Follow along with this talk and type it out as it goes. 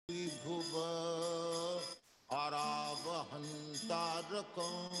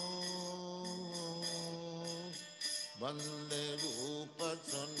Vande Rupa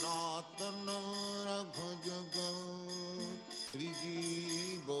Sanatana Raghujaga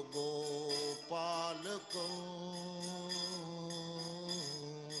Trijiva Gopalaka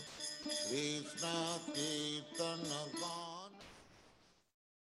Krishna Kirtana Gana.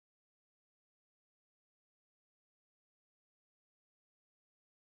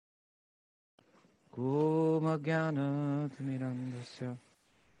 Kumagyanatmirandasya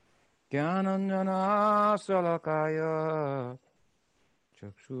Gyananjana Salakaya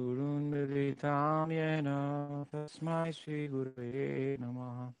Chakshurunmilitam Yena Tasmai Shri Gurave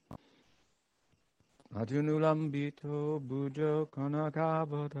Namaha Adunulambito Bujo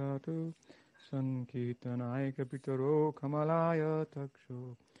Kanakabhatatu Sankirtanaya Kapitaro Kamalaya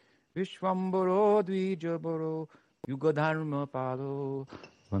Taksho Vishwambaro Dvijabaro Yugadharma Palo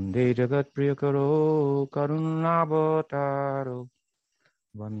Vande Jagat Priyakaro Karunavataro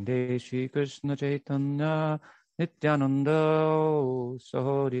Vande Shri Krishna Chaitanya Nityananda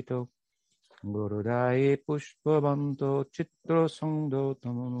Sahodito Gurudai Pushpavanto Chitra Sangdo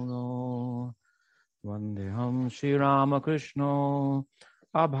Tamuno Vandeham Shri Ramakrishna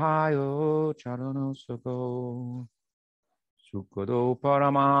Abhayo Charano Sako Sukado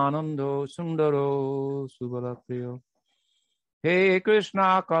Paramanando Sundaro Subalapriyo Hey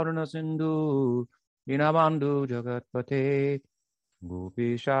Krishna Karuna Sindhu Dinabandhu Jagatpate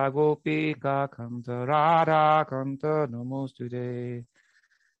Gopisha Gopika Kanta Radha Kanta Namostude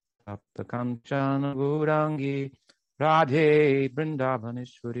Tapta Kanchana Gurangi Radhe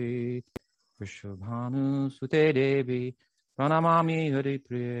Vrindavaneshwari Vrishabhanu Sute Devi Pranamami Hari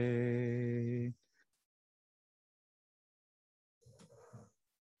Priye.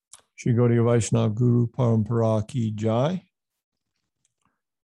 Shri Gaudiya Vaishnava Guru Parampara Ki Jai.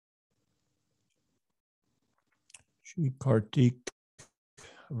 Shri Kartik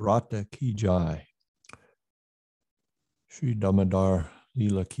Vrata Ki Jai. Shri Damodar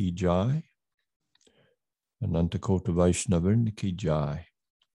Leela Ki Jai. Anantakota Vaishnavin Ki Jai.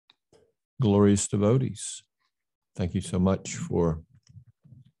 Glorious devotees, thank you so much for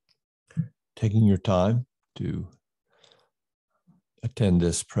taking your time to attend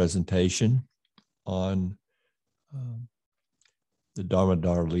this presentation on the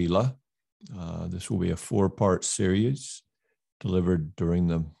Damodar Leela. This will be a 4-part series delivered during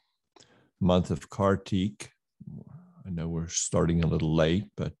the month of Kartik. I know we're starting a little late,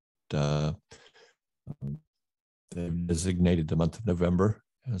 but they've designated the month of November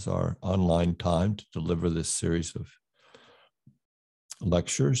as our online time to deliver this series of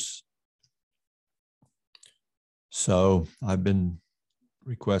lectures. So I've been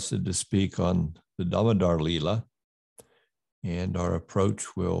requested to speak on the Damodar Leela, and our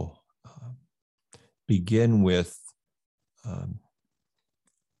approach will begin with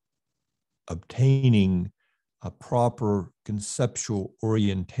obtaining a proper conceptual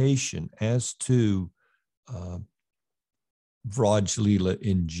orientation as to Vraj Leela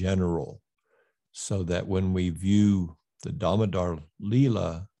in general, so that when we view the Damodar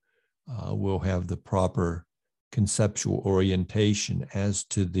Leela, we'll have the proper conceptual orientation as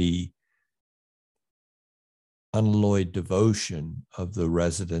to the unalloyed devotion of the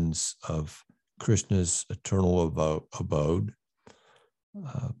residents of Krishna's eternal abode,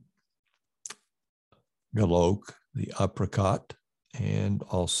 Golok, the apricot, and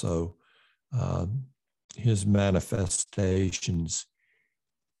also his manifestations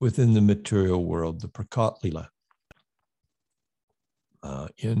within the material world, the Prakat Leela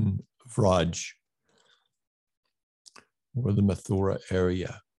in Vraj, or the Mathura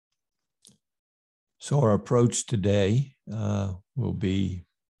area. So our approach today will be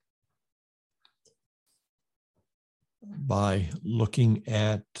by looking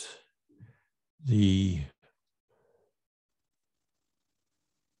at the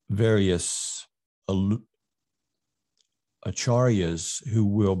various acharyas who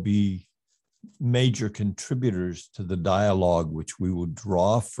will be major contributors to the dialogue which we will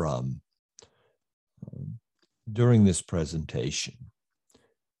draw from during this presentation.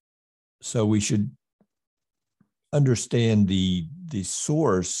 So we should understand the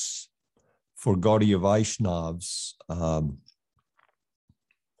source for Gaudiya Vaishnavas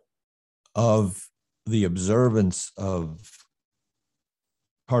of the observance of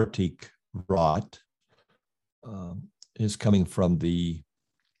Kartik Vrat is coming from the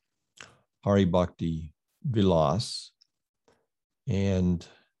Hari Bhakti Vilas, and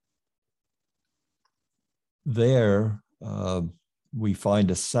there we find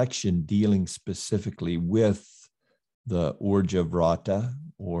a section dealing specifically with the Urja Vrata,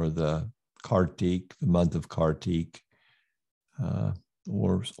 or the Kartik, the month of Kartik,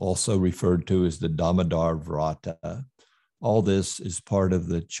 or also referred to as the Damodar Vrata. All this is part of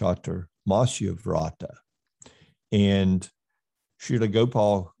the Chaturmasya Vrata. And Srila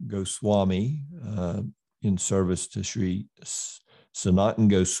Gopal Goswami, in service to Sri Sanatan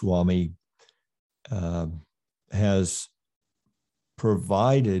Goswami, has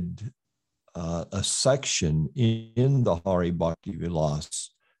provided a section in the Hari Bhakti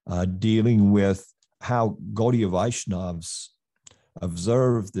Vilas dealing with how Gaudiya Vaishnavas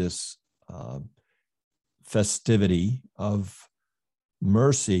observe this festivity of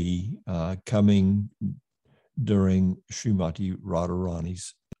mercy coming during Srimati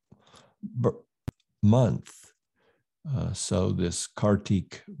Radharani's month. So this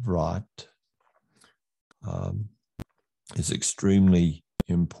Kartik Vrat is extremely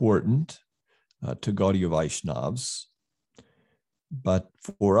important to Gaudiya Vaishnavas. But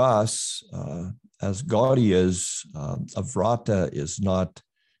for us, as Gaudiyas, a Vrata is not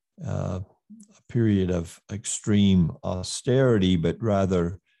a period of extreme austerity, but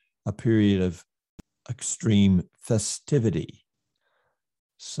rather a period of extreme festivity.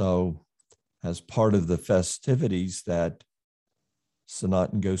 So as part of the festivities that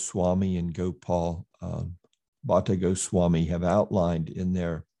Sanatan Goswami and Gopal Bhatta Goswami have outlined in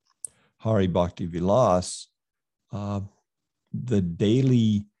their Hari Bhakti Vilas, the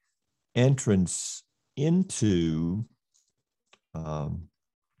daily entrance into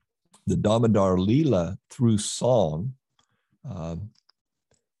the Damodar Leela through song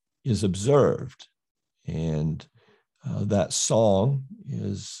is observed. And that song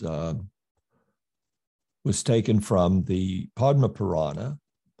was taken from the Padma Purana.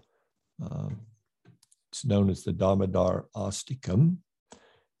 It's known as the Damodar Astikam,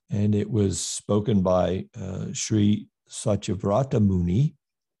 and it was spoken by Sri Satyavrata Muni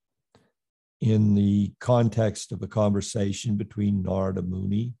in the context of a conversation between Narada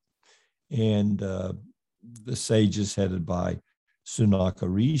Muni and the sages headed by Sunaka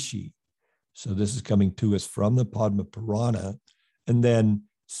Rishi. So this is coming to us from the Padma Purana, and then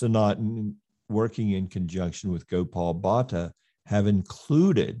Sanatan, working in conjunction with Gopal Bhatta, have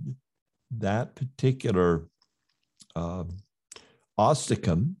included that particular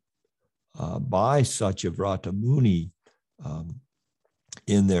Astikam by Satyavrata Muni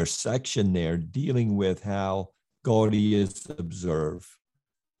in their section there, dealing with how Gaudiyas observe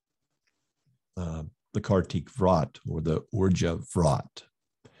the Kartik Vrat or the Urja Vrat.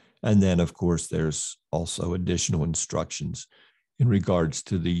 And then, of course, there's also additional instructions in regards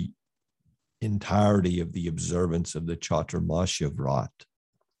to the entirety of the observance of the Chaturmasya Vrat.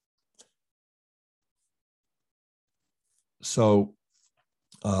 So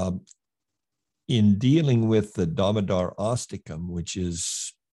in dealing with the Damodar Astikam, which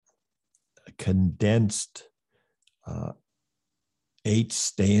is a condensed 8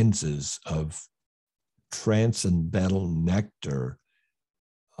 stanzas of transcendental nectar,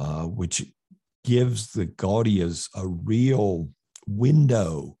 which gives the Gaudiyas a real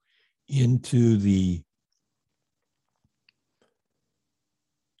window into the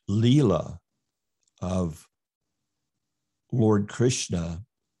Leela of Lord Krishna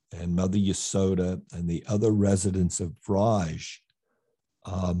and Mother Yasoda and the other residents of Vraj.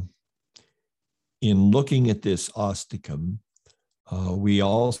 In looking at this Astikam, we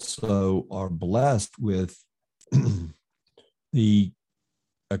also are blessed with a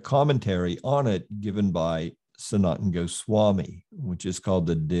commentary on it given by Sanatan Goswami, which is called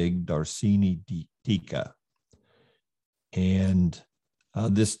the Dig Darsini Tika. And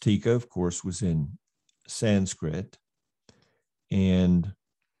this Tika, of course, was in Sanskrit. And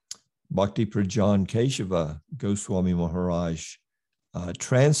Bhakti Prajan Keshava Goswami Maharaj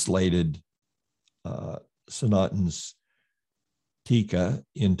translated Sanatan's Tika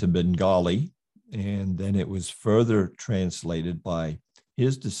into Bengali, and then it was further translated by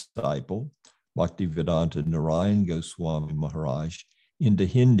his disciple, Bhaktivedanta Narayan Goswami Maharaj, into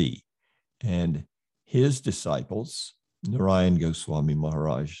Hindi. And his disciples, Narayan Goswami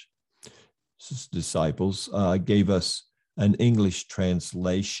Maharaj's disciples, gave us an English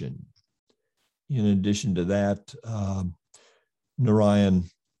translation. In addition to that, Narayan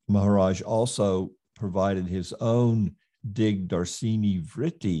Maharaj also provided his own Dig Darsini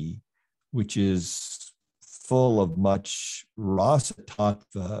Vritti, which is full of much rasa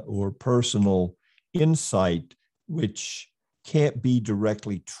tattva or personal insight, which can't be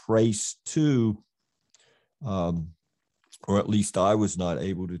directly traced to, or at least I was not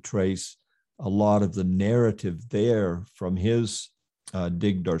able to trace a lot of the narrative there from his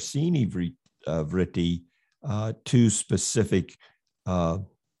Dig Darsini Vritti to specific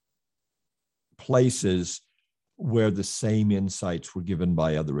places where the same insights were given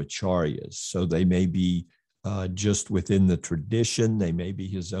by other acharyas. So they may be just within the tradition, they may be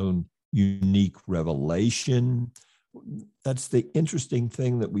his own unique revelation. That's the interesting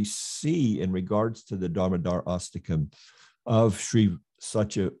thing that we see in regards to the Damodar Astakam of Sri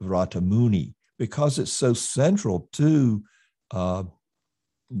Satyavrata Muni, because it's so central to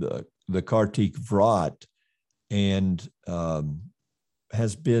the Kartik Vrat, and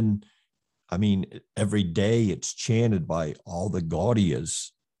has been, I mean, every day it's chanted by all the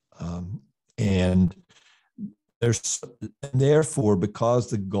Gaudiyas. And therefore, because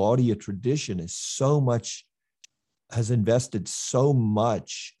the Gaudiya tradition is so much, has invested so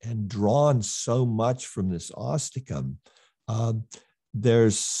much and drawn so much from this Astakam,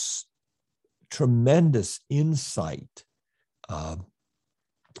 there's tremendous insight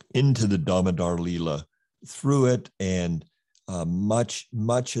into the Damodar Leela through it, and much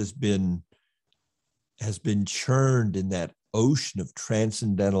has been churned in that ocean of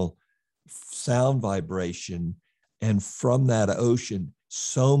transcendental sound vibration, and from that ocean,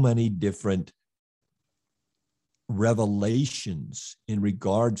 so many different revelations in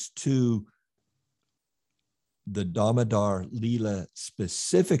regards to the Damodar Leela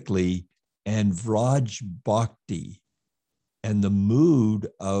specifically, and Vraj Bhakti, and the mood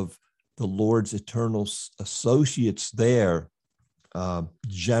of the Lord's eternal associates there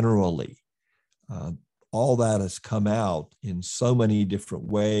generally. All that has come out in so many different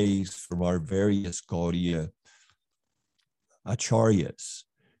ways from our various Gaudiya acharyas.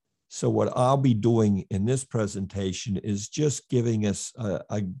 So what I'll be doing in this presentation is just giving us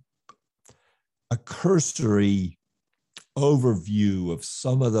a cursory overview of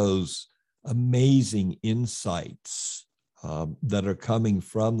some of those amazing insights that are coming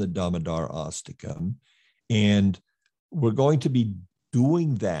from the Damodar Astakam. And we're going to be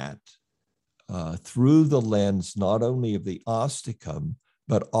doing that through the lens not only of the Astakam,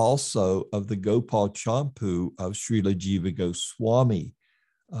 but also of the Gopal Champu of Srila Jiva Goswami,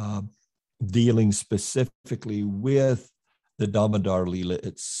 dealing specifically with the Damodar Leela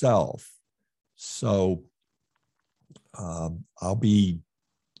itself. So I'll be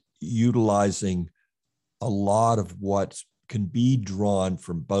utilizing a lot of what can be drawn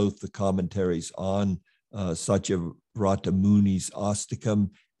from both the commentaries on Satyavrata Muni's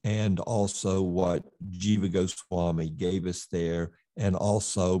Astakam, and also what Jiva Goswami gave us there, and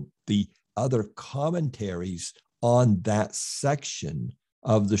also the other commentaries on that section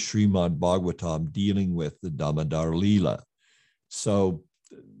of the Srimad Bhagavatam dealing with the Damodar Leela. So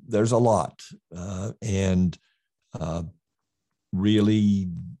there's a lot, and really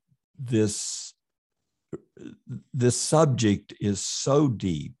this subject is so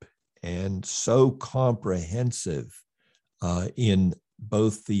deep and so comprehensive in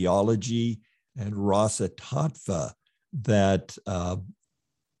both theology and rasa tattva that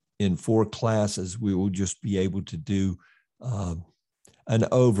in 4 classes we will just be able to do an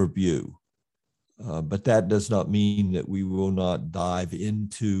overview. But that does not mean that we will not dive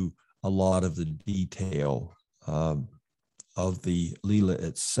into a lot of the detail of the Leela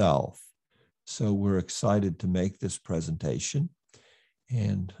itself. So we're excited to make this presentation,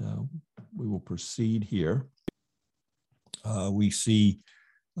 and we will proceed here. We see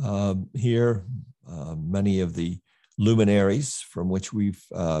here many of the luminaries from which we've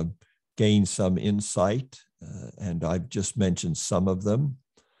gained some insight, and I've just mentioned some of them.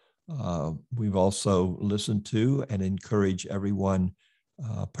 We've also listened to and encourage everyone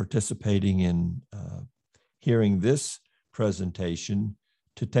participating in hearing this presentation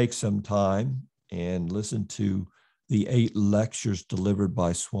to take some time and listen to the 8 lectures delivered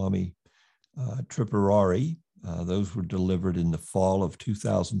by Swami Tripurari. Those were delivered in the fall of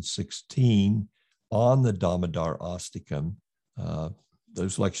 2016 on the Damodar Astakam.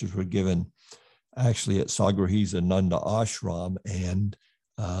 Those lectures were given actually at Sagrahiza Nanda Ashram, and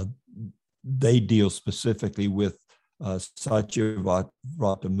they deal specifically with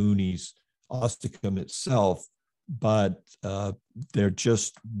Satyavrata Muni's Astakam itself, but they're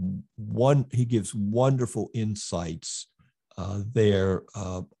just he gives wonderful insights there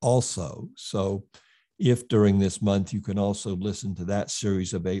also. So if during this month you can also listen to that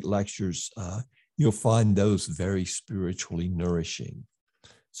series of 8 lectures, you'll find those very spiritually nourishing.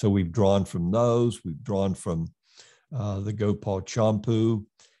 So we've drawn from those, we've drawn from the Gopal Champu,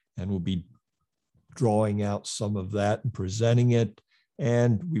 and we'll be drawing out some of that and presenting it.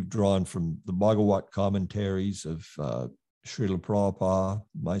 And we've drawn from the Bhagavat commentaries of Srila Prabhupada,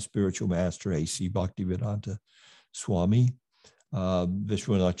 my spiritual master, A.C. Bhaktivedanta Swami,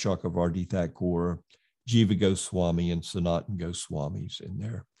 Vishwanath Chakravarti Thakur, Jiva Goswami, and Sanatan Goswamis in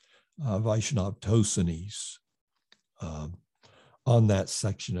their Vaishnav Tosanis. on that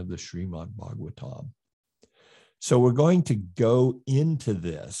section of the Srimad Bhagavatam. So we're going to go into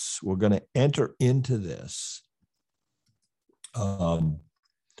this. We're going to enter into this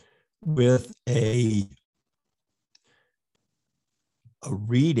with a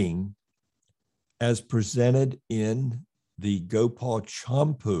reading as presented in the Gopal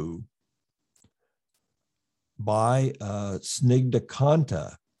Champu by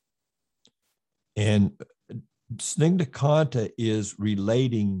Snigdhakanta. And Snigdhakanta is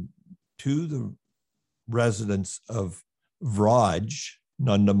relating to the residents of Vraj,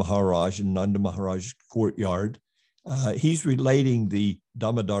 Nanda Maharaj, and Nanda Maharaj's courtyard. He's relating the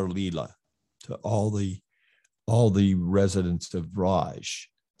Damodar Leela to all the residents of Vraj.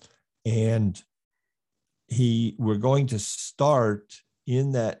 And we're going to start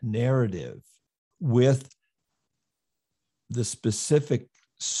in that narrative with the specific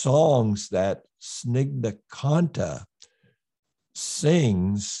songs that Snigdhakanta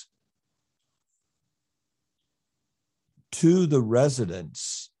sings to the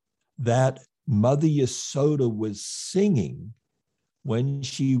residents that Mother Yasoda was singing when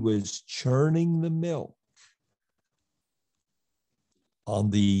she was churning the milk on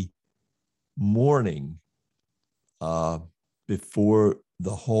the morning before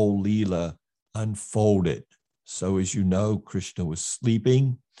the whole Leela unfolded. So as you know, Krishna was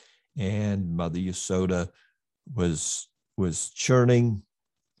sleeping and Mother Yasoda was churning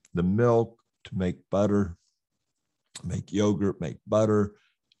the milk to make butter, make yogurt, make butter,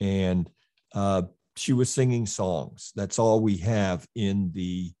 and she was singing songs. That's all we have in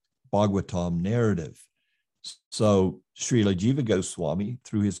the Bhagavatam narrative. So Srila Jiva Goswami,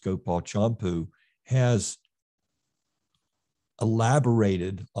 through his Gopal Champu, has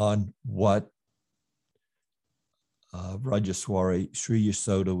elaborated on what Rajaswari Sri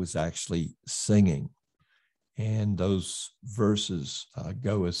Yasoda was actually singing. And those verses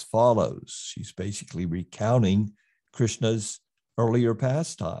go as follows. She's basically recounting Krishna's earlier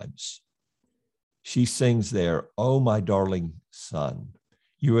pastimes. She sings there, "Oh, my darling son,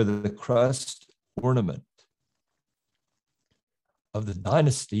 you are the crest ornament of the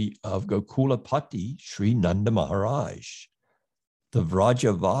dynasty of Gokulapati Sri Nanda Maharaj. The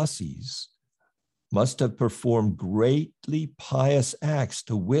Vrajavasis must have performed greatly pious acts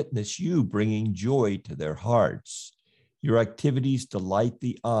to witness you bringing joy to their hearts. Your activities delight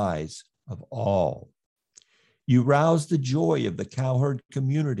the eyes of all. You rouse the joy of the cowherd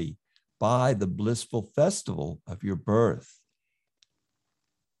community by the blissful festival of your birth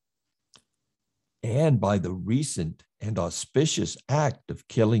and by the recent and auspicious act of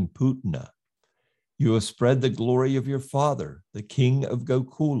killing Putana. You have spread the glory of your father, the king of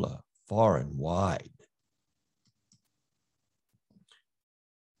Gokula, far and wide.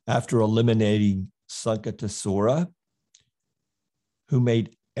 After eliminating Sankatasura, who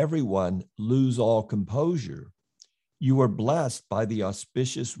made everyone lose all composure, you were blessed by the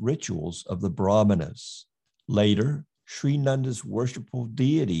auspicious rituals of the Brahmanas. Later, Sri Nanda's worshipful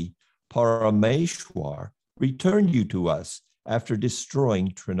deity, Parameshwar, returned you to us after destroying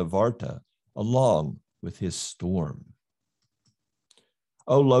Trinavarta along with his storm.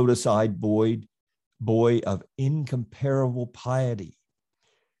 O lotus-eyed boy of incomparable piety,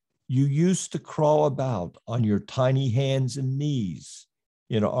 you used to crawl about on your tiny hands and knees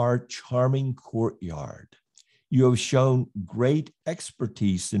in our charming courtyard. You have shown great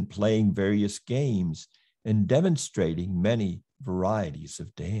expertise in playing various games and demonstrating many varieties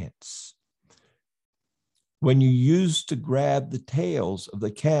of dance. When you used to grab the tails of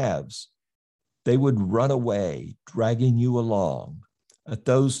the calves, they would run away, dragging you along. At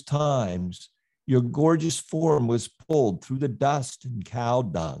those times, your gorgeous form was pulled through the dust and cow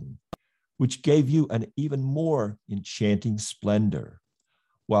dung, which gave you an even more enchanting splendor,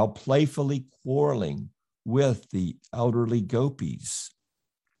 while playfully quarreling with the elderly gopis.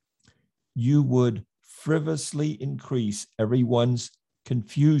 You would frivolously increase everyone's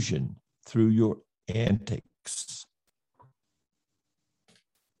confusion through your antics.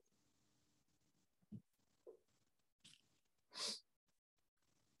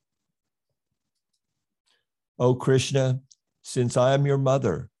 O Krishna, since I am your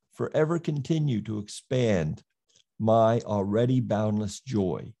mother, forever continue to expand my already boundless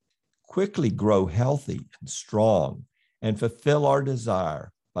joy. Quickly grow healthy and strong and fulfill our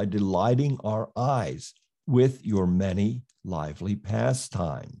desire by delighting our eyes with your many lively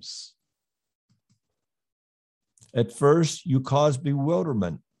pastimes. At first, you caused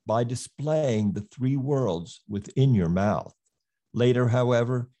bewilderment by displaying the three worlds within your mouth. Later,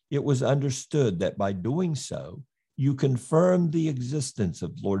 however, it was understood that by doing so, you confirmed the existence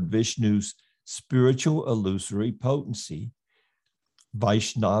of Lord Vishnu's spiritual illusory potency,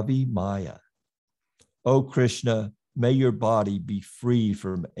 Vaishnavi Maya. O Krishna, may your body be free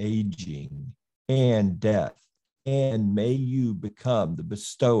from aging and death, and may you become the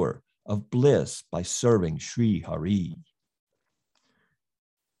bestower of bliss by serving Sri Hari.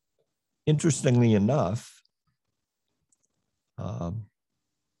 Interestingly enough,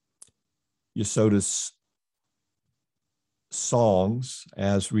 Yasoda's songs,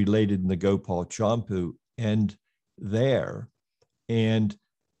 as related in the Gopal Champu, end there. And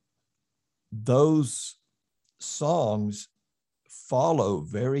those songs follow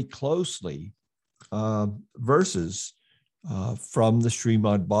very closely verses from the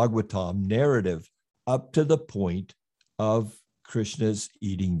Srimad Bhagavatam narrative up to the point of Krishna's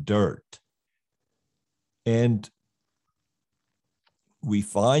eating dirt. And we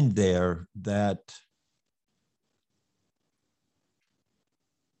find there that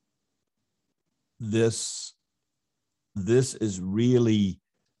this is really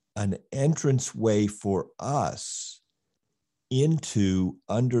an entranceway for us into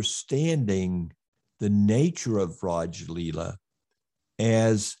understanding the nature of Raj Leela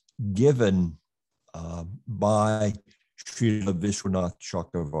as given by Srila Vishwanath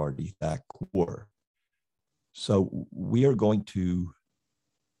Chakravarti Thakur. So we are going to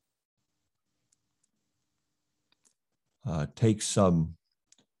take some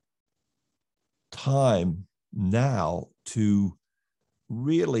time now to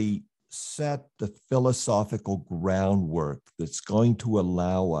really set the philosophical groundwork that's going to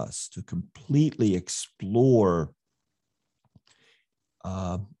allow us to completely explore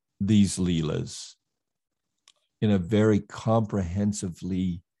these Leelas in a very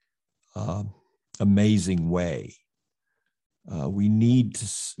comprehensively amazing way. We need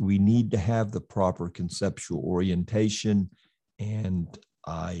to have the proper conceptual orientation, and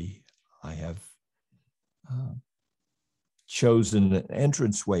I have chosen an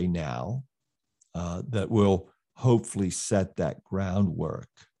entranceway now that will hopefully set that groundwork.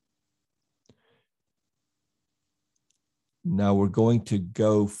 Now we're going to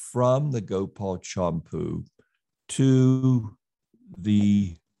go from the Gopal Champu to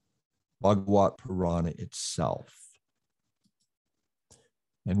the Bhagavat Purana itself.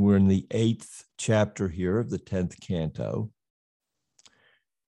 And we're in the 8th chapter here of the 10th canto.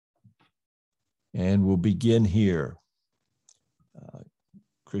 And we'll begin here.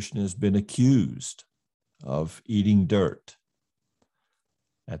 Krishna has been accused of eating dirt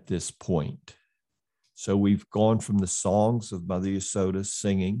at this point. So we've gone from the songs of Mother Yasoda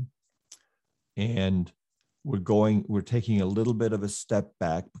singing, and we're taking a little bit of a step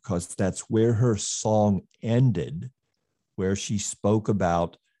back because that's where her song ended, where she spoke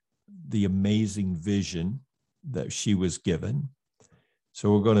about the amazing vision that she was given.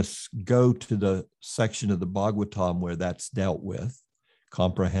 So we're going to go to the section of the Bhagavatam where that's dealt with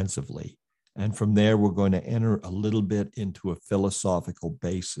comprehensively. And from there, we're going to enter a little bit into a philosophical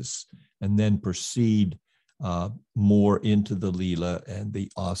basis and then proceed more into the Leela and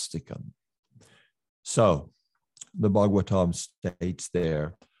the Astikam. So the Bhagavatam states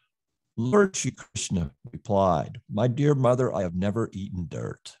there, Lord Shri Krishna replied, "My dear mother, I have never eaten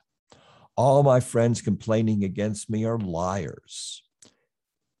dirt. All my friends complaining against me are liars.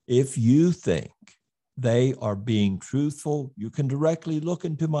 If you think they are being truthful, you can directly look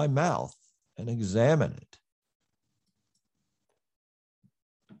into my mouth and examine it."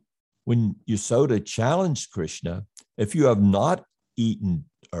 When Yasoda challenged Krishna, if you have not eaten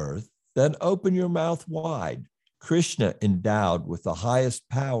earth, then open your mouth wide. Krishna, endowed with the highest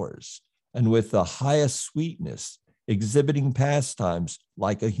powers and with the highest sweetness, exhibiting pastimes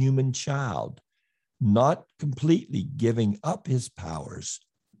like a human child, not completely giving up his powers,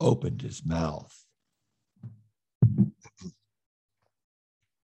 opened his mouth.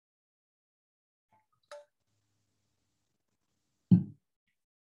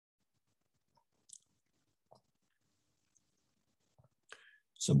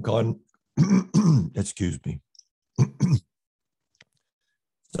 Excuse me.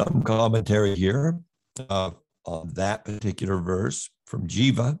 Some commentary here on that particular verse from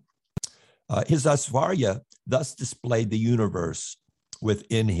Jiva. His Asvarya thus displayed the universe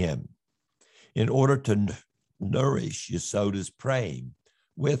within him in order to nourish Yasoda's praying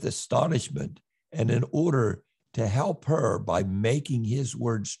with astonishment and in order to help her by making his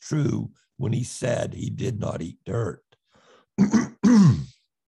words true when he said he did not eat dirt.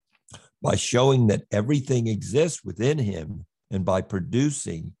 By showing that everything exists within him and by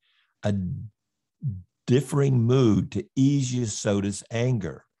producing a differing mood to ease Yasoda's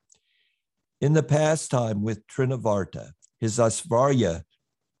anger. In the pastime with Trinavarta, his Asvarya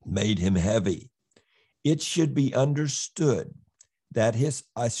made him heavy. It should be understood that his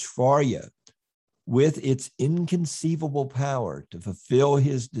Aishvarya, with its inconceivable power to fulfill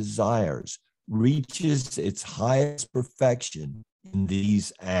his desires, reaches its highest perfection in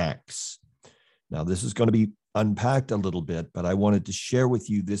these acts. Now, this is going to be unpacked a little bit, but I wanted to share with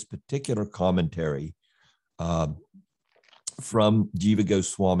you this particular commentary from Jiva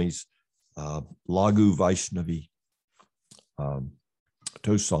Goswami's Lagu Vaishnavi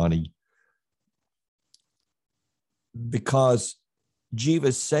Tosani, because Jiva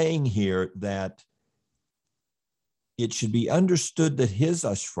is saying here that it should be understood that his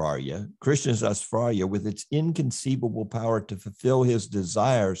Aishvarya, Krishna's Aishvarya, with its inconceivable power to fulfill his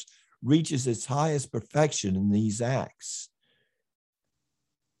desires, reaches its highest perfection in these acts.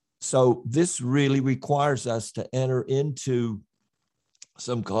 So this really requires us to enter into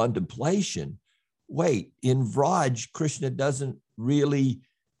some contemplation. Wait, in Vraj, Krishna doesn't really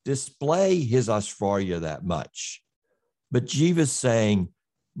display his Aishvarya that much. But Jiva's saying,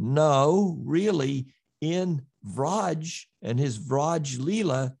 no, really, in Vraj and his Vraj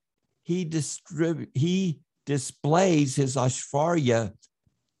Leela, he displays his Aishvarya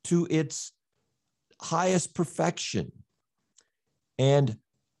to its highest perfection. And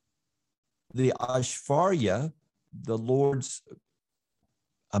the Aishvarya, the Lord's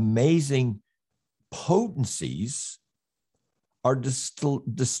amazing potencies, are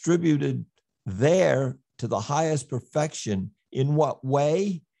distributed there to the highest perfection. In what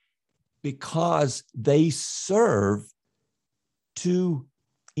way? Because they serve to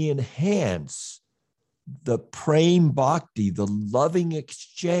enhance the prem bhakti, the loving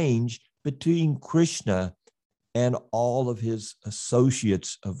exchange between Krishna and all of his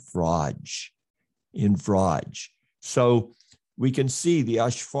associates of Vraj, in Vraj. So we can see the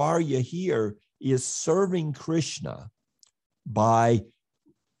Aishvarya here is serving Krishna by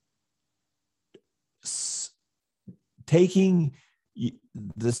taking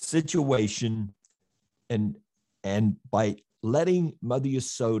the situation and by letting Mother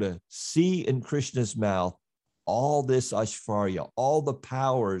Yasoda see in Krishna's mouth all this Aishvarya, all the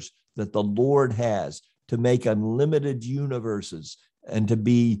powers that the Lord has to make unlimited universes and to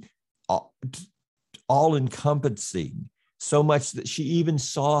be all-encompassing, so much that she even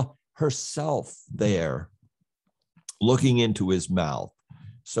saw herself there looking into his mouth.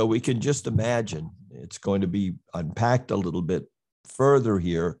 So we can just imagine, it's going to be unpacked a little bit further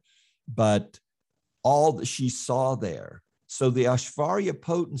here, but all that she saw there. So the Aishvarya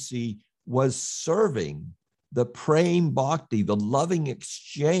potency was serving the prem bhakti, the loving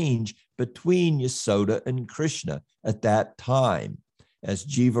exchange between Yasoda and Krishna at that time. As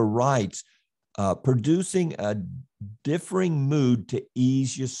Jiva writes, producing a differing mood to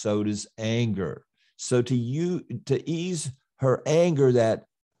ease Yasoda's anger. So to ease her anger, that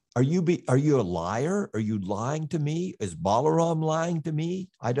are you a liar? Are you lying to me? Is Balaram lying to me?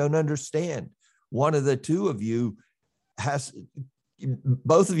 I don't understand. One of the two of you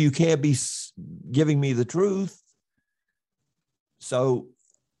both of you can't be giving me the truth. So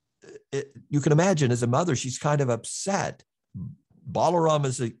you can imagine, as a mother, she's kind of upset.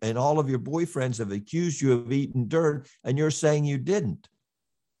 Balaram and all of your boyfriends have accused you of eating dirt, and you're saying you didn't.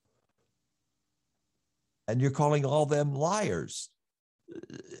 And you're calling all them liars.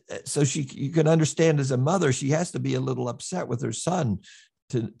 So you can understand, as a mother, she has to be a little upset with her son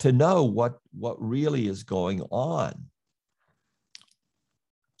to know what really is going on.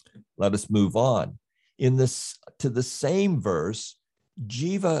 Let us move on. To the same verse,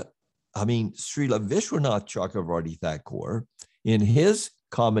 Srila Vishwanath Chakravarti Thakur, in his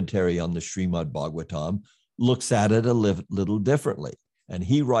commentary on the Srimad Bhagavatam, looks at it a little differently. And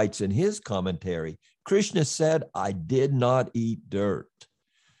he writes in his commentary, Krishna said, I did not eat dirt.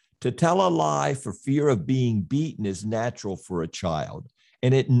 To tell a lie for fear of being beaten is natural for a child,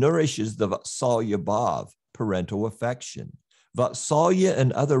 and it nourishes the Vatsalya Bhav, parental affection. Vatsalya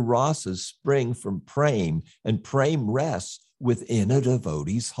and other rasas spring from prem, and prem rests within a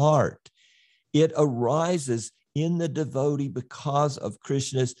devotee's heart. It arises in the devotee because of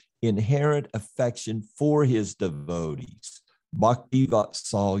Krishna's inherent affection for his devotees, Bhakti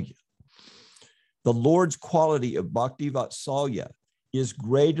Vatsalya. The Lord's quality of Bhakti Vatsalya is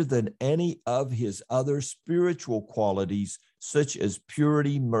greater than any of his other spiritual qualities, such as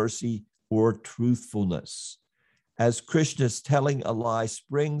purity, mercy, or truthfulness. As Krishna's telling a lie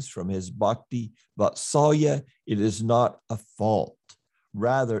springs from his Bhakti Vatsalya, it is not a fault.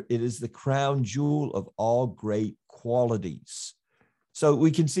 Rather, it is the crown jewel of all great qualities. So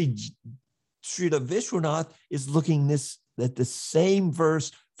we can see Srila Vishwanath is looking at the same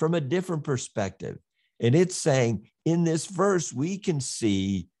verse from a different perspective. And it's saying, in this verse, we can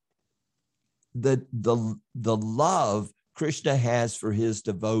see the love Krishna has for his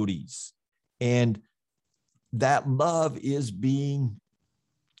devotees. And that love is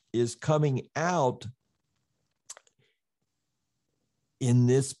coming out in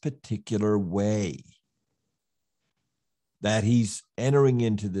this particular way, that he's entering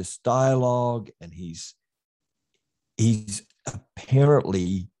into this dialogue, and he's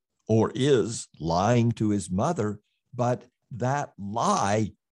apparently, or is, lying to his mother, but that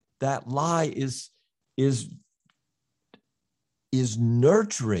lie is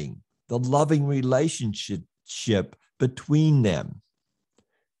nurturing the loving relationship between them.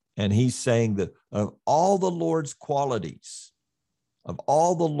 And he's saying that of all the Lord's qualities, of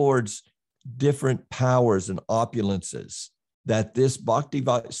all the Lord's different powers and opulences, that this Bhakti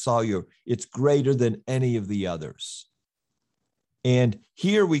Vatsalya, it's greater than any of the others. And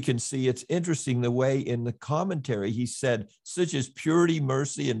here we can see, it's interesting the way in the commentary he said, such as purity,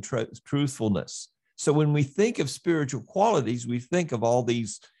 mercy, and truthfulness. So when we think of spiritual qualities, we think of all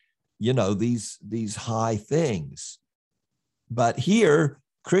these, these high things. But here,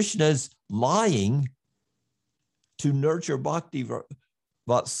 Krishna's lying to nurture Bhakti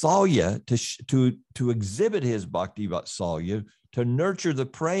Vatsalya, to exhibit his Bhakti Vatsalya, to nurture the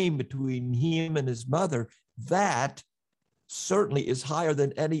prema between him and his mother. That certainly is higher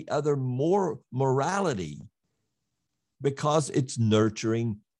than any other morality, because it's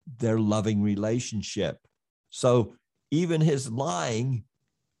nurturing their loving relationship. So even his lying,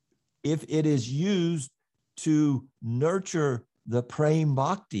 if it is used to nurture the prema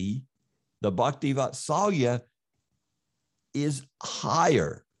bhakti, the Bhakti Vatsalya, is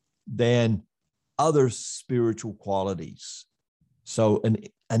higher than other spiritual qualities. So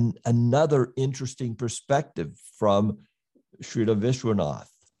another interesting perspective from Srila Vishwanath.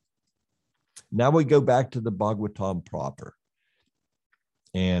 Now we go back to the Bhagavatam proper.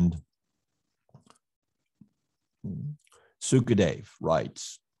 And Sukadev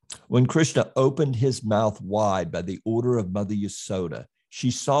writes, when Krishna opened his mouth wide by the order of Mother Yasoda, she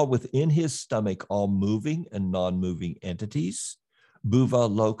saw within his stomach all moving and non-moving entities,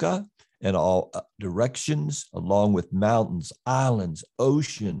 Bhuva Loka, and all directions, along with mountains, islands,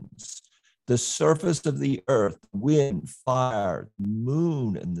 oceans, the surface of the earth, wind, fire, the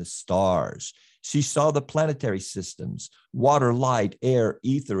moon, and the stars. She saw the planetary systems, water, light, air,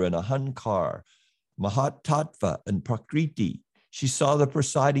 ether, and Ahankar, Mahatattva, and Prakriti. She saw the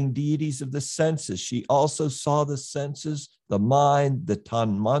presiding deities of the senses. She also saw the senses, the mind, the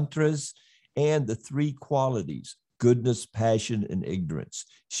tanmantras, and the three qualities, goodness, passion, and ignorance.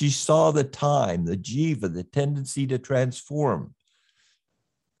 She saw the time, the jiva, the tendency to transform,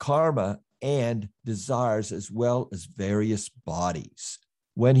 karma, and desires, as well as various bodies.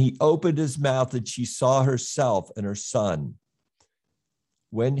 When he opened his mouth and she saw herself and her son,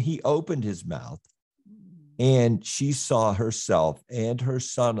 when he opened his mouth and she saw herself and her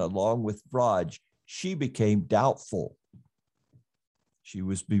son along with Vraj, she became doubtful. She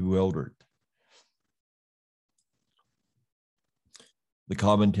was bewildered. The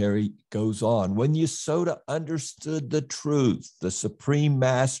commentary goes on. When Yasoda understood the truth, the Supreme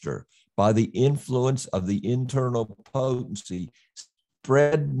Master, by the influence of the internal potency,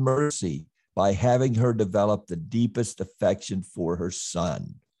 spread mercy by having her develop the deepest affection for her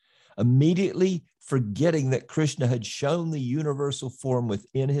son. Immediately forgetting that Krishna had shown the universal form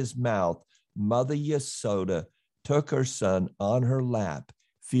within his mouth, Mother Yasoda took her son on her lap,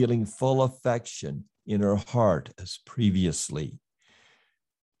 feeling full affection in her heart as previously.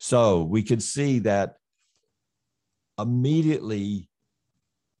 So we can see that immediately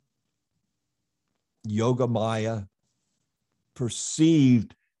Yogamaya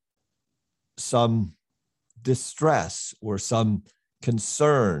perceived some distress or some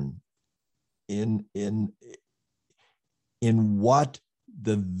concern in what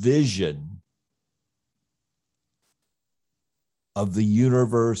the vision of the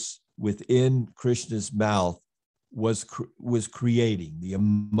universe within Krishna's mouth was creating, the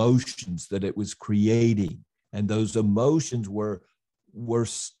emotions that it was creating. And those emotions were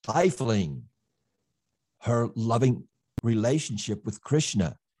stifling her loving relationship with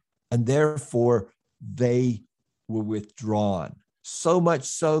Krishna. And therefore, they were withdrawn. So much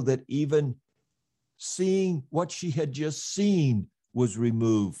so that even seeing what she had just seen was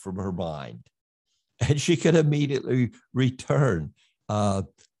removed from her mind. And she could immediately return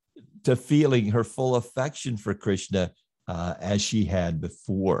to feeling her full affection for Krishna as she had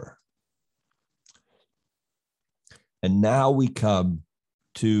before. And now we come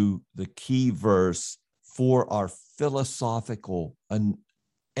to the key verse for our philosophical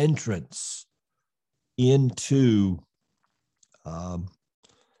entrance into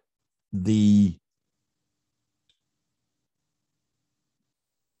the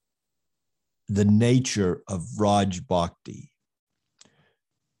nature of Raj Bhakti.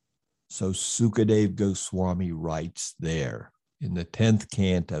 So Sukadev Goswami writes there in the 10th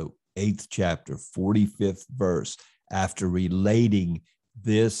canto, 8th chapter, 45th verse, after relating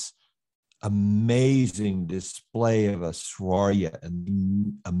this amazing display of Aishwarya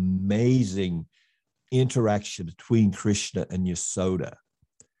and amazing interaction between Krishna and Yasoda.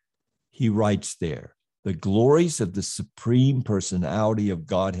 He writes there, the glories of the Supreme Personality of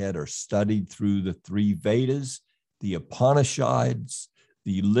Godhead are studied through the three Vedas, the Upanishads,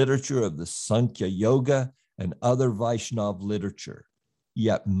 the literature of the Sankhya Yoga, and other Vaishnava literature.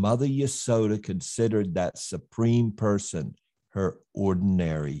 Yet Mother Yasoda considered that Supreme Person her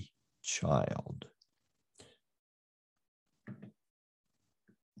ordinary child.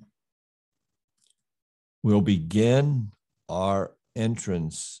 We'll begin our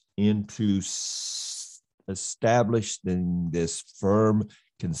entrance into establishing this firm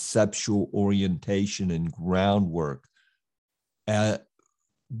conceptual orientation and groundwork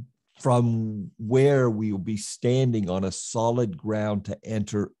from where we will be standing on a solid ground to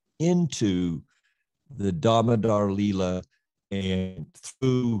enter into the Damodar Leela and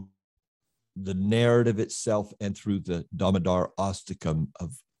through the narrative itself and through the Damodar Astakam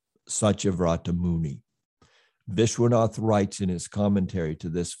of Satyavrata Muni. Vishwanath writes in his commentary to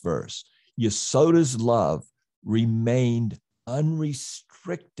this verse, Yasoda's love remained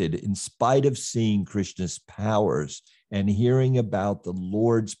unrestricted in spite of seeing Krishna's powers and hearing about the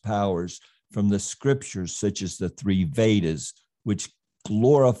Lord's powers from the scriptures such as the three Vedas, which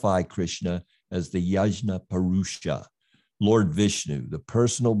glorify Krishna as the Yajna Purusha, Lord Vishnu, the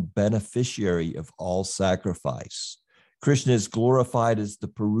personal beneficiary of all sacrifice. Krishna is glorified as the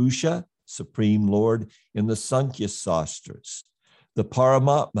Purusha, Supreme Lord, in the Sankhya Sastras, the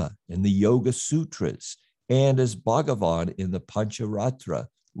Paramatma in the Yoga Sutras, and as Bhagavan in the Pancharatra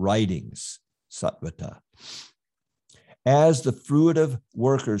writings, Satvata. As the fruitive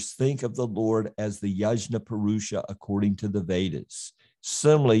workers think of the Lord as the Yajna Purusha according to the Vedas,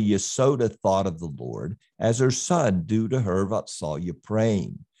 similarly, Yasoda thought of the Lord as her son due to her Vatsalya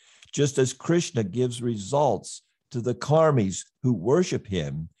praying. Just as Krishna gives results to the karmis who worship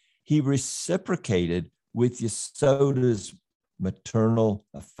him, he reciprocated with Yasoda's maternal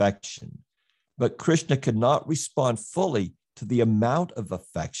affection. But Krishna could not respond fully to the amount of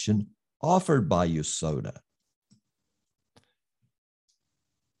affection offered by Yasoda.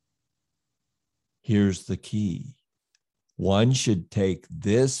 Here's the key. One should take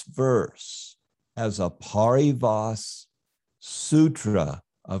this verse as a Parivas Sutra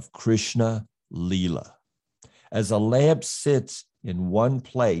of Krishna Leela. As a lamp sits in one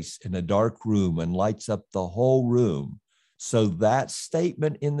place in a dark room and lights up the whole room, so that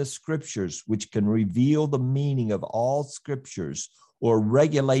statement in the scriptures, which can reveal the meaning of all scriptures or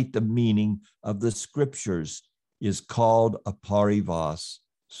regulate the meaning of the scriptures, is called a Parivas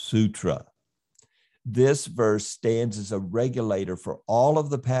Sutra. This verse stands as a regulator for all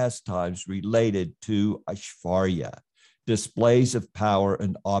of the pastimes related to Aishwarya, displays of power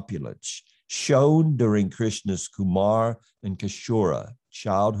and opulence, shown during Krishna's Kumar and Kishora,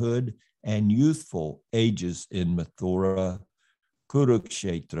 childhood and youthful ages in Mathura,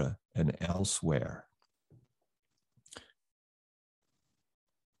 Kurukshetra, and elsewhere.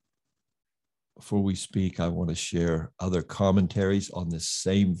 Before we speak, I want to share other commentaries on this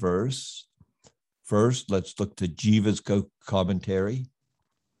same verse. First, let's look to Jiva's commentary.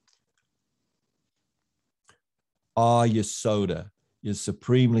 Yasoda is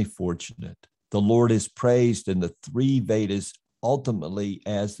supremely fortunate. The Lord is praised in the three Vedas ultimately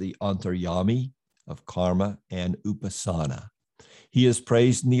as the Antaryami of karma and upasana. He is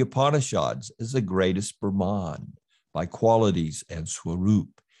praised in the Upanishads as the greatest Brahman by qualities and swarup.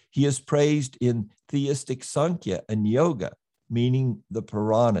 He is praised in theistic Sankhya and Yoga, meaning the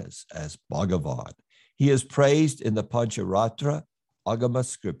Puranas, as Bhagavan. He is praised in the Pancharatra, Agama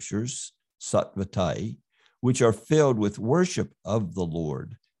scriptures, Sattvatai, which are filled with worship of the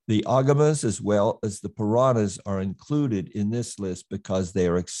Lord. The Agamas as well as the Puranas are included in this list because they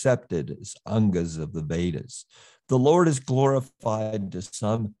are accepted as Angas of the Vedas. The Lord is glorified to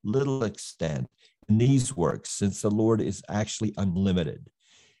some little extent in these works, since the Lord is actually unlimited.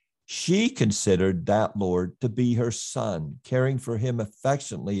 She considered that Lord to be her son, caring for him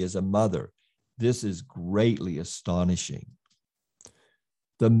affectionately as a mother. This is greatly astonishing.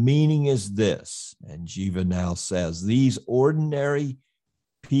 The meaning is this, and Jiva now says, these ordinary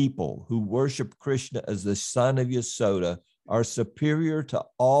people who worship Krishna as the son of Yasoda are superior to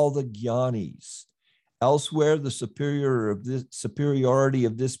all the jnanis, Elsewhere, the superiority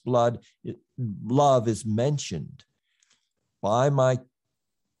of this love is mentioned. By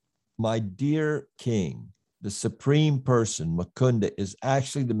my dear king, the supreme person, Mukunda, is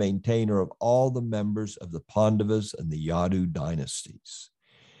actually the maintainer of all the members of the Pandavas and the Yadu dynasties.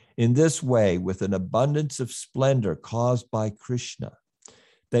 In this way, with an abundance of splendor caused by Krishna,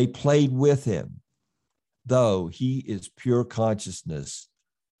 they played with him, though he is pure consciousness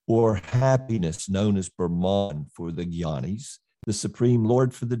or happiness known as Brahman for the Gyanis, the supreme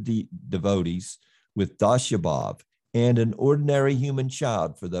Lord for the devotees with Dashabhav, and an ordinary human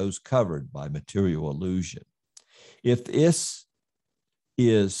child for those covered by material illusion. If this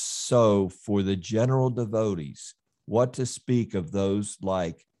is so for the general devotees, what to speak of those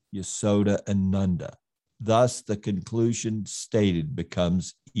like Yasoda and Nanda? Thus, the conclusion stated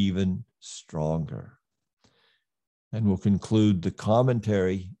becomes even stronger. And we'll conclude the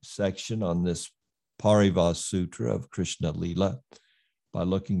commentary section on this Parivas Sutra of Krishna Lila by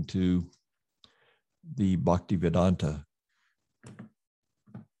looking to the Bhaktivedanta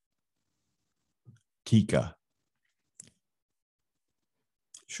Tika.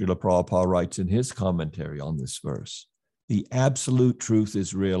 Srila Prabhupada writes in his commentary on this verse, the absolute truth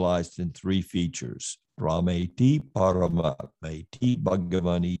is realized in three features: Brahmeti, Paramatmeti,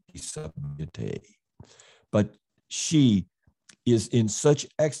 Bhagavaniti, Sabhyate. But she is in such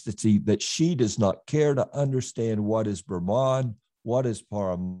ecstasy that she does not care to understand what is Brahman, what is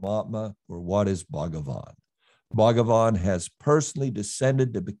Paramatma, or what is Bhagavan. Bhagavan has personally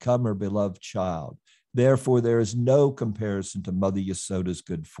descended to become her beloved child. Therefore, there is no comparison to Mother Yasoda's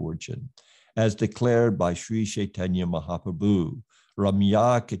good fortune, as declared by Sri Chaitanya Mahaprabhu,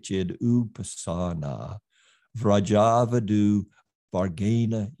 Ramya Kachid Upasana, Vrajavadu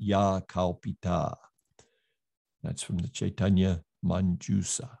Vargena Ya Kalpita. That's from the Chaitanya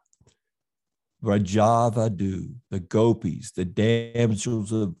Manjusa. Vrajavadu, the gopis, the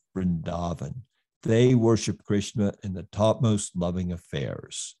damsels of Vrindavan, they worship Krishna in the topmost loving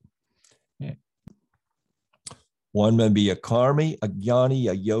affairs. One may be a karmi, a jnani,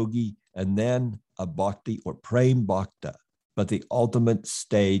 a yogi, and then a bhakti or prem bhakta. But the ultimate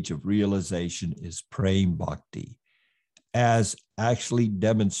stage of realization is prem bhakti, as actually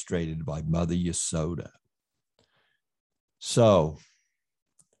demonstrated by Mother Yasoda. So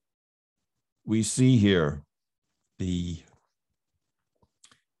we see here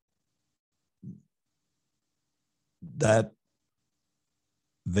that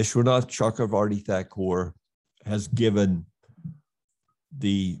Vishwanath Chakravarti Thakur has given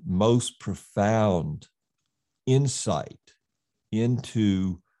the most profound insight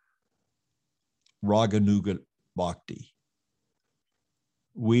into Raganuga Bhakti.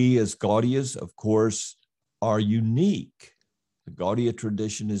 We as Gaudiyas, of course, are unique. The Gaudiya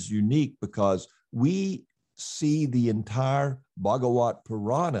tradition is unique because we see the entire Bhagavat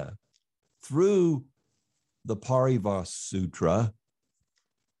Purana through the Parivas Sutra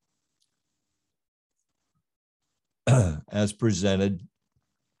as presented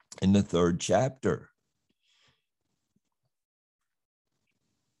in the third chapter.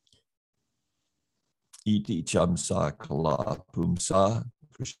 Iti chamsa kala pumsa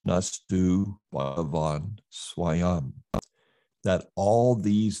krishnastu bhagavan swayam. That all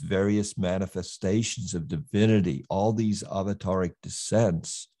these various manifestations of divinity, all these avataric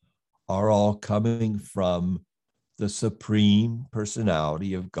descents are all coming from the Supreme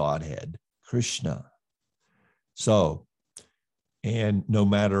Personality of Godhead, Krishna. So, and no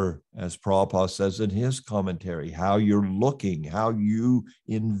matter, as Prabhupada says in his commentary, how you're looking, how you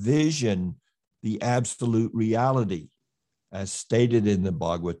envision the absolute reality, as stated in the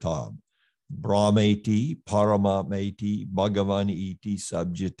Bhagavatam, Brahmeti, Paramatmeti, Bhagavani iti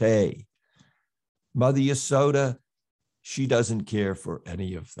Sabhyate. Mother Yasoda, she doesn't care for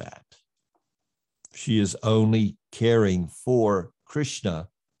any of that. She is only caring for Krishna,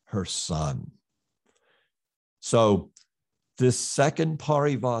 her son. So this second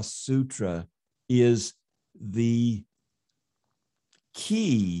Parivas Sutra is the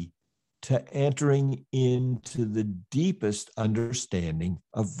key to entering into the deepest understanding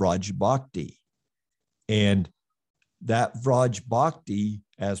of Vraj Bhakti. And that Vraj Bhakti,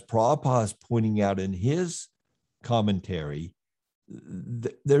 as Prabhupada is pointing out in his commentary,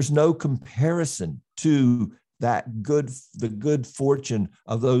 there's no comparison to the good fortune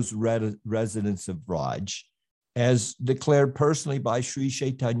of those residents of Vraj, as declared personally by Sri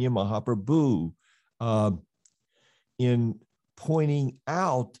Chaitanya Mahaprabhu in pointing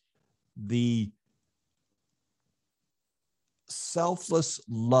out the selfless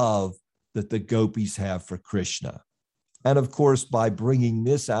love that the gopis have for Krishna. And of course, by bringing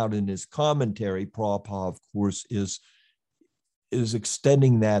this out in his commentary, Prabhupada, of course, is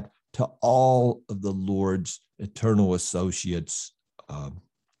extending that to all of the Lord's eternal associates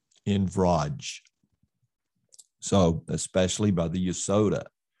in Vraj. So, especially Brother Yasoda.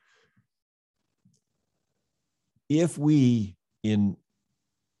 If we can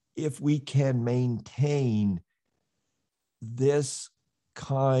maintain this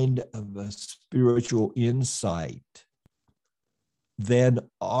kind of a spiritual insight, then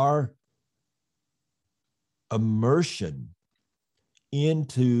our immersion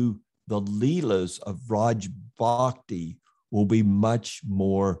into the Leelas of Vraj Bhakti will be much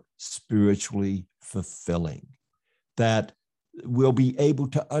more spiritually fulfilling. That we'll be able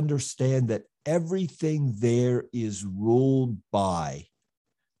to understand that everything there is ruled by,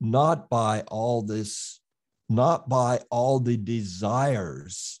 not by all the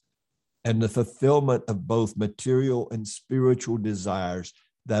desires and the fulfillment of both material and spiritual desires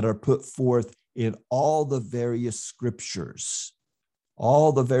that are put forth in all the various scriptures.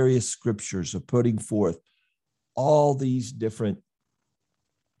 All the various scriptures are putting forth all these different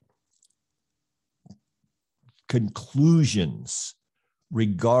conclusions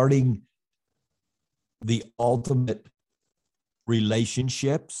regarding the ultimate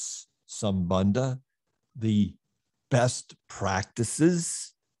relationships, sambandha, the best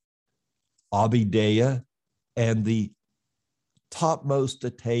practices, abhideya, and the topmost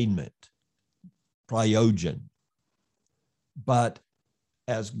attainment, prayojan. But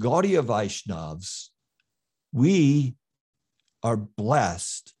as Gaudiya Vaishnavas, we are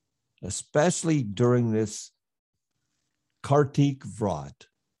blessed, especially during this Kartik Vrat,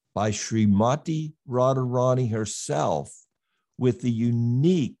 by Srimati Radharani herself, with the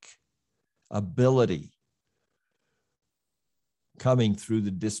unique ability coming through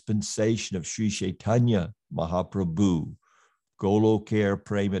the dispensation of Sri Chaitanya Mahaprabhu, Golokare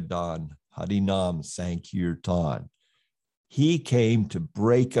Premadan, Harinam Sankirtan. He came to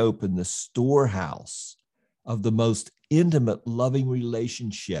break open the storehouse of the most intimate, loving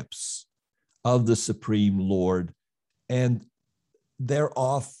relationships of the Supreme Lord, and they're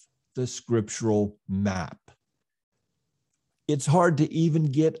off the scriptural map. It's hard to even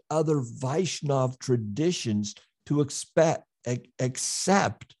get other Vaishnav traditions to accept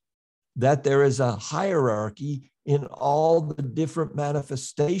that there is a hierarchy in all the different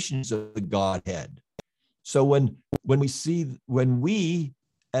manifestations of the Godhead. So when we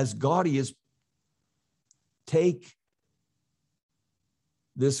as Gaudiyas take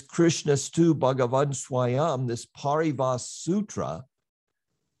this Krishnastu Bhagavan Swayam, this Parivas Sutra,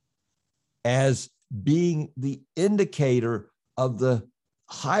 as being the indicator of the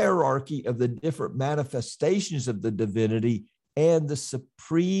hierarchy of the different manifestations of the divinity and the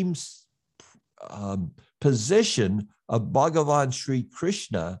supreme position of Bhagavan Sri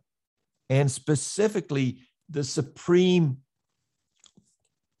Krishna, and specifically the supreme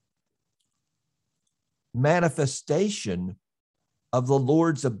manifestation of the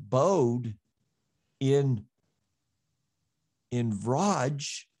Lord's abode in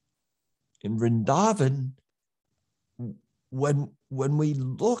Vraj, in Vrindavan. When we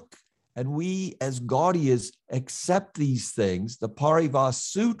look and we as Gaudiyas accept these things, the Parivas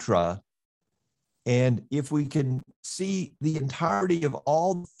Sutra, and if we can see the entirety of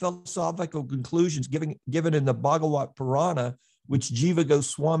all philosophical conclusions given in the Bhagavat Purana, which Jiva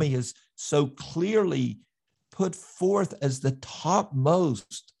Goswami has so clearly put forth as the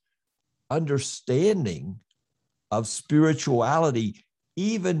topmost understanding of spirituality,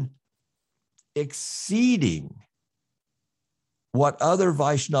 even exceeding what other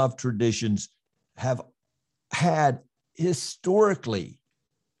Vaishnav traditions have had historically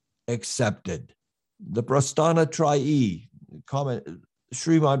accepted. The Prasthana Trayi, comment,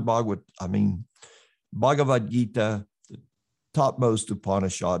 Srimad Bhagavad Gita, the topmost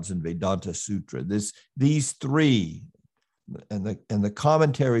Upanishads, and Vedanta Sutra. These three, and the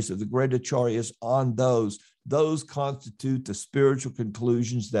commentaries of the great acharyas on those constitute the spiritual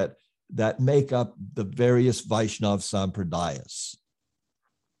conclusions that make up the various Vaishnav Sampradayas.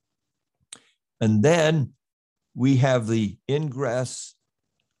 And then we have the ingress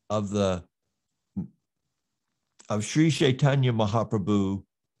of Sri Chaitanya Mahaprabhu,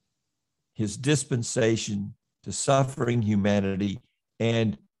 his dispensation to suffering humanity,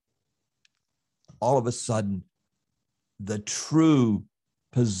 and all of a sudden, the true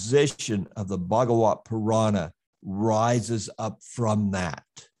position of the Bhagavat Purana rises up from that.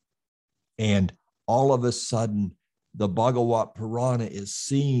 And all of a sudden, the Bhagavat Purana is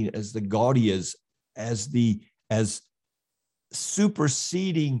seen as the Gaudiyas, as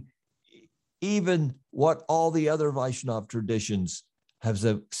superseding even what all the other Vaishnava traditions have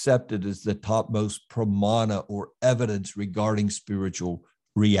accepted as the topmost pramana or evidence regarding spiritual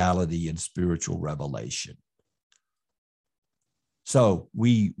reality and spiritual revelation. So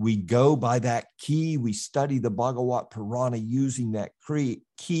we go by that key. We study the Bhagavat Purana using that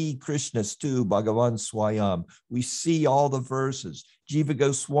key, Krishna Stu, Bhagavan Swayam. We see all the verses. Jiva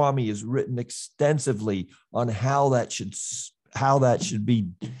Goswami has written extensively on how that should be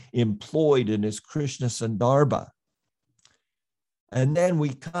employed in his Krishna Sandarbha. And then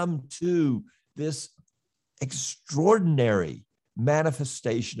we come to this extraordinary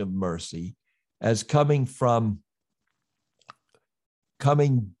manifestation of mercy as coming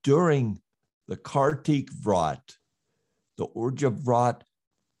during the Kartik Vrat, the Urja Vrat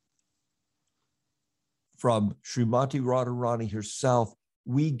from Srimati Radharani herself.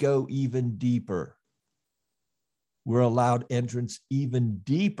 We go even deeper. We're allowed entrance even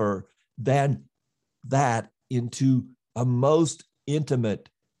deeper than that into a most intimate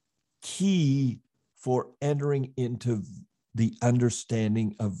key for entering into the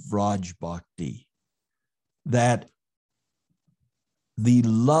understanding of Vraj Bhakti. That the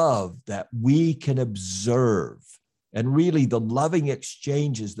love that we can observe, and really the loving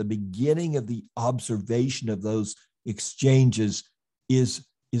exchanges, the beginning of the observation of those exchanges is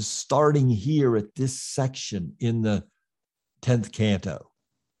starting here at this section in the 10th canto.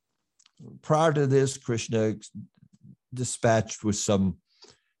 Prior to this, Krishna dispatched with some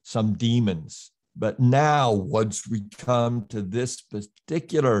demons. But now, once we come to this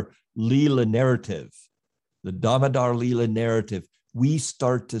particular Leela narrative, the Damodar Leela narrative, we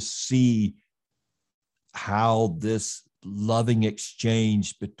start to see how this loving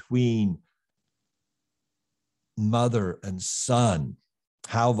exchange between mother and son,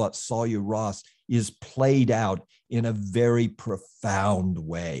 how Vatsalya Ras is played out in a very profound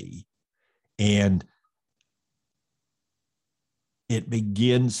way. And it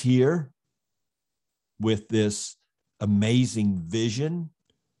begins here with this amazing vision.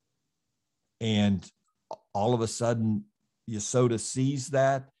 And all of a sudden, Yasoda sees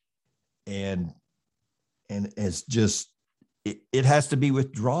that and it's just, it has to be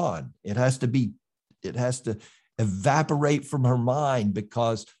withdrawn. It has to evaporate from her mind,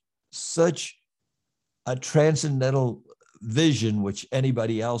 because such a transcendental vision, which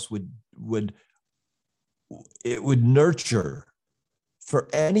anybody else would nurture. For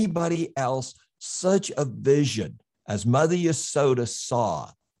anybody else, such a vision as Mother Yasoda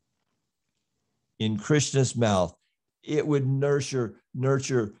saw in Krishna's mouth, it would nurture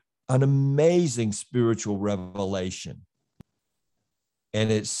an amazing spiritual revelation.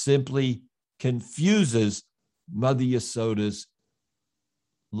 And it simply confuses Mother Yasoda's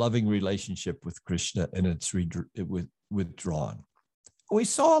loving relationship with Krishna, and it's withdrawn. We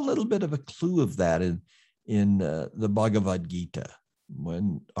saw a little bit of a clue of that in the Bhagavad Gita,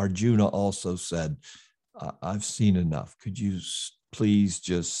 when Arjuna also said, I've seen enough. Could you please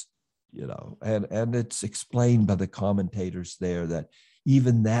just, and it's explained by the commentators there that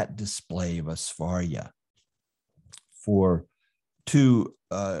even that display of Asvarya to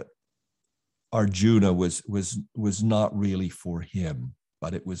Arjuna was not really for him,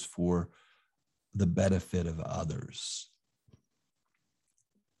 but it was for the benefit of others.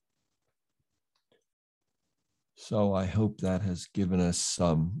 So I hope that has given us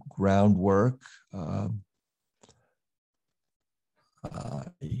some groundwork. I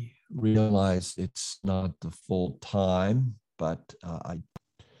realize it's not the full time, but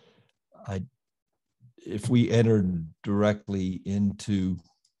if we entered directly into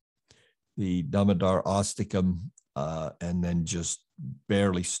the Damodar Astakam and then just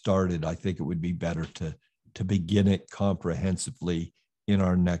barely started, I think it would be better to begin it comprehensively in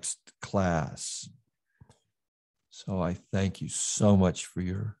our next class. So I thank you so much for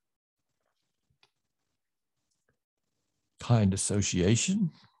your kind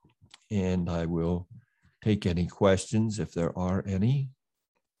association, and I will take any questions if there are any.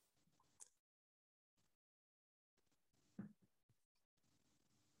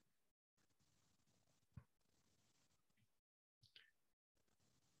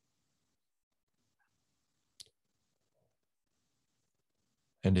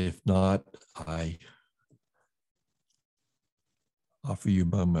 And if not, I offer you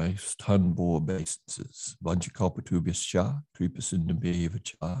my most humble obeisances. Vanchakalpatubhyascha,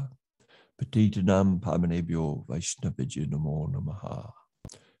 Kripasindabhyevacha, Patitanam Pamanebhyo Vaishnavijya Namo Namaha.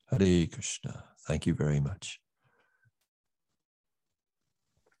 Hare Krishna. Thank you very much.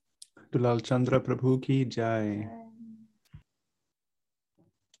 Dulal Chandra Prabhu ki jai.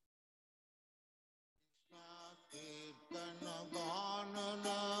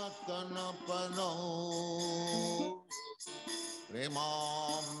 पदो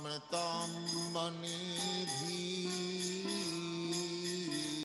प्रेमामृतं मनीषिणम्